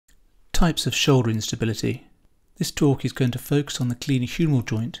Types of shoulder instability. This talk is going to focus on the glenohumeral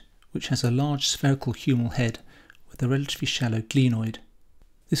joint, which has a large spherical humeral head with a relatively shallow glenoid.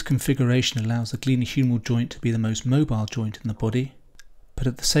 This configuration allows the glenohumeral joint to be the most mobile joint in the body, but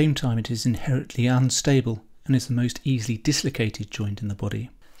at the same time it is inherently unstable and is the most easily dislocated joint in the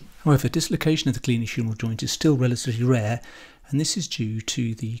body. However, dislocation of the glenohumeral joint is still relatively rare, and this is due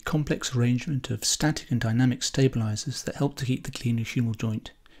to the complex arrangement of static and dynamic stabilizers that help to keep the glenohumeral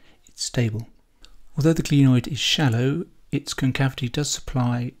joint stable. Although the glenoid is shallow, its concavity does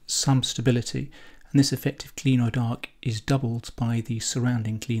supply some stability, and this effective glenoid arc is doubled by the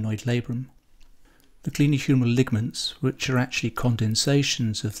surrounding glenoid labrum. The glenohumeral ligaments, which are actually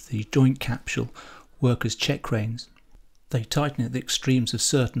condensations of the joint capsule, work as check reins. They tighten at the extremes of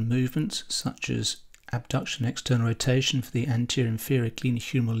certain movements, such as abduction and external rotation for the anterior-inferior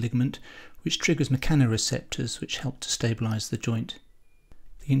glenohumeral ligament, which triggers mechanoreceptors which help to stabilize the joint.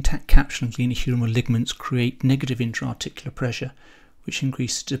 The intact capsule and glenohumeral ligaments create negative intra-articular pressure, which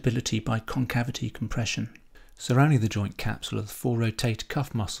increases stability by concavity compression. Surrounding the joint capsule are the four rotator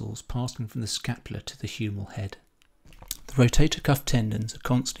cuff muscles passing from the scapula to the humeral head. The rotator cuff tendons are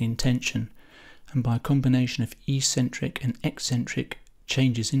constantly in tension, and by a combination of eccentric and eccentric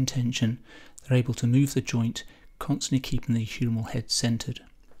changes in tension, they're able to move the joint, constantly keeping the humeral head centered.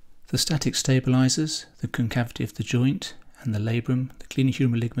 The static stabilizers, the concavity of the joint, and the labrum, the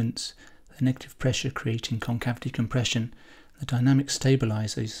glenohumeral ligaments, the negative pressure creating concavity compression, the dynamic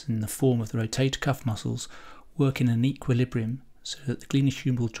stabilizers in the form of the rotator cuff muscles work in an equilibrium so that the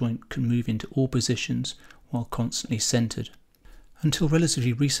glenohumeral joint can move into all positions while constantly centered. Until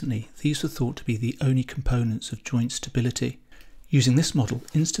relatively recently, these were thought to be the only components of joint stability. Using this model,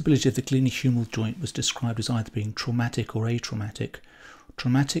 instability of the glenohumeral joint was described as either being traumatic or atraumatic.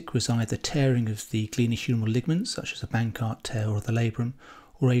 Traumatic was either tearing of the glenohumeral ligaments, such as a Bankart tear or the labrum,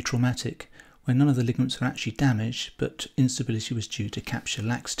 or atraumatic, where none of the ligaments are actually damaged, but instability was due to capsular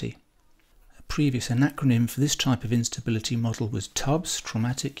laxity. A previous acronym for this type of instability model was TUBS,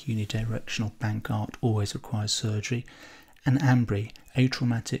 traumatic unidirectional Bankart always requires surgery, and AMBRI,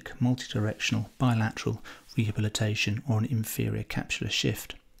 atraumatic multidirectional bilateral rehabilitation or an inferior capsular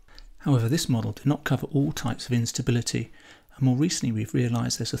shift. However, this model did not cover all types of instability, and more recently we've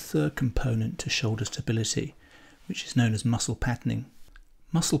realised there's a third component to shoulder stability, which is known as muscle patterning.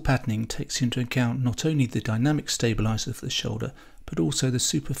 Muscle patterning takes into account not only the dynamic stabilizer of the shoulder, but also the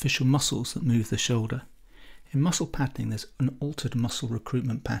superficial muscles that move the shoulder. In muscle patterning, there's an altered muscle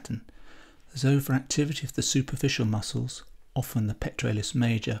recruitment pattern. There's overactivity of the superficial muscles, often the pectoralis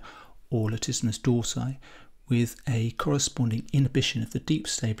major or latissimus dorsi, with a corresponding inhibition of the deep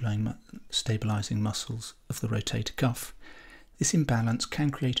stabilizing muscles of the rotator cuff. This imbalance can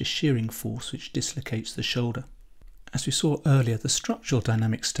create a shearing force which dislocates the shoulder. As we saw earlier, the structural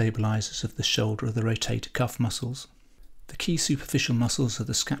dynamic stabilizers of the shoulder are the rotator cuff muscles. The key superficial muscles are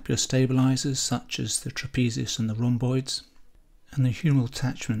the scapular stabilizers, such as the trapezius and the rhomboids, and the humeral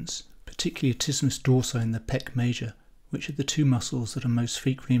attachments, particularly latissimus dorsi and the pec major, which are the two muscles that are most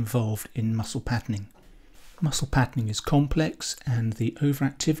frequently involved in muscle patterning. Muscle patterning is complex, and the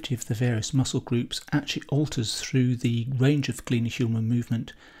overactivity of the various muscle groups actually alters through the range of glenohumeral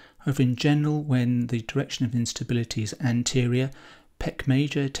movement. However, in general, when the direction of instability is anterior, pec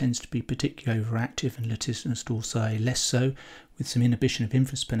major tends to be particularly overactive and latissimus dorsi less so, with some inhibition of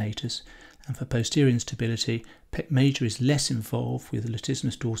infraspinatus. And for posterior instability, pec major is less involved, with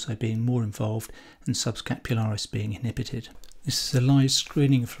latissimus dorsi being more involved and subscapularis being inhibited. This is a live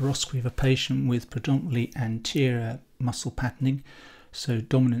screening fluoroscopy of a patient with predominantly anterior muscle patterning, so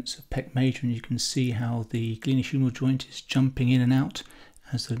dominance of pec major, and you can see how the glenohumeral joint is jumping in and out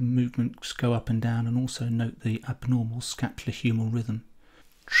as the movements go up and down, and also note the abnormal scapular humeral rhythm.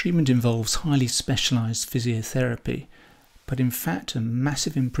 Treatment involves highly specialised physiotherapy, but in fact a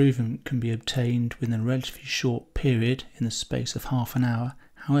massive improvement can be obtained within a relatively short period in the space of half an hour.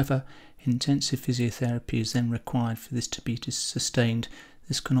 However, intensive physiotherapy is then required for this to be sustained.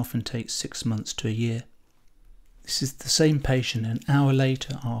 This can often take 6 months to a year. This is the same patient an hour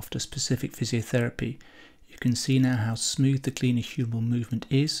later after specific physiotherapy. You can see now how smooth the glenohumeral movement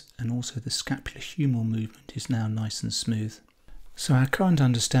is, and also the scapular humeral movement is now nice and smooth. So our current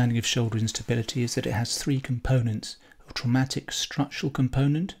understanding of shoulder instability is that it has three components: a traumatic structural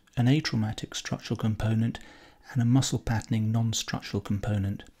component, an atraumatic structural component, and a muscle patterning non-structural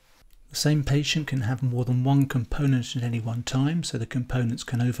component. The same patient can have more than one component at any one time, so the components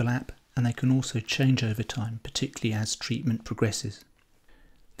can overlap, and they can also change over time, particularly as treatment progresses.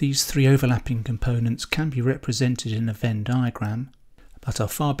 These three overlapping components can be represented in a Venn diagram, but are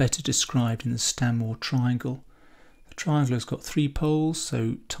far better described in the Stanmore triangle. The triangle has got 3 poles,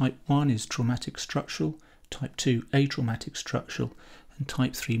 so type 1 is traumatic structural, type 2 atraumatic structural, and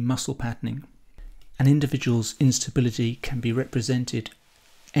type 3 muscle patterning. An individual's instability can be represented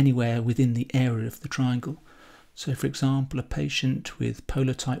anywhere within the area of the triangle. So for example, a patient with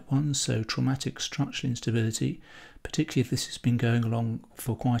polar type 1, so traumatic structural instability, particularly if this has been going along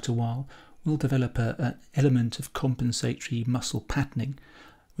for quite a while, will develop an element of compensatory muscle patterning,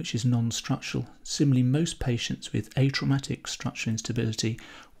 which is non-structural. Similarly, most patients with atraumatic structural instability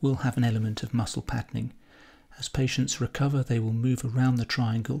will have an element of muscle patterning. As patients recover, they will move around the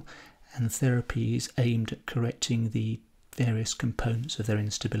triangle, and therapy is aimed at correcting the various components of their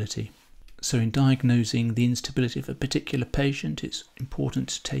instability. So in diagnosing the instability of a particular patient, it's important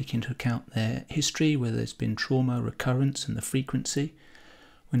to take into account their history, whether there's been trauma, recurrence, and the frequency.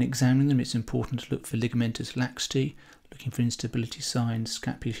 When examining them, it's important to look for ligamentous laxity, looking for instability signs,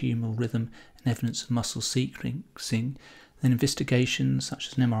 scapulohumeral rhythm, and evidence of muscle sequencing. Then investigations such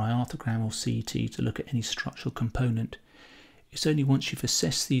as an MRI arthrogram or CT to look at any structural component. It's only once you've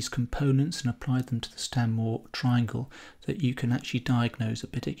assessed these components and applied them to the Stanmore triangle that you can actually diagnose a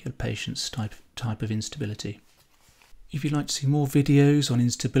particular patient's type of instability. If you'd like to see more videos on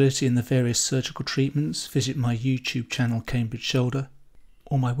instability and the various surgical treatments, visit my YouTube channel Cambridge Shoulder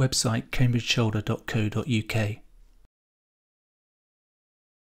or my website cambridgeshoulder.co.uk.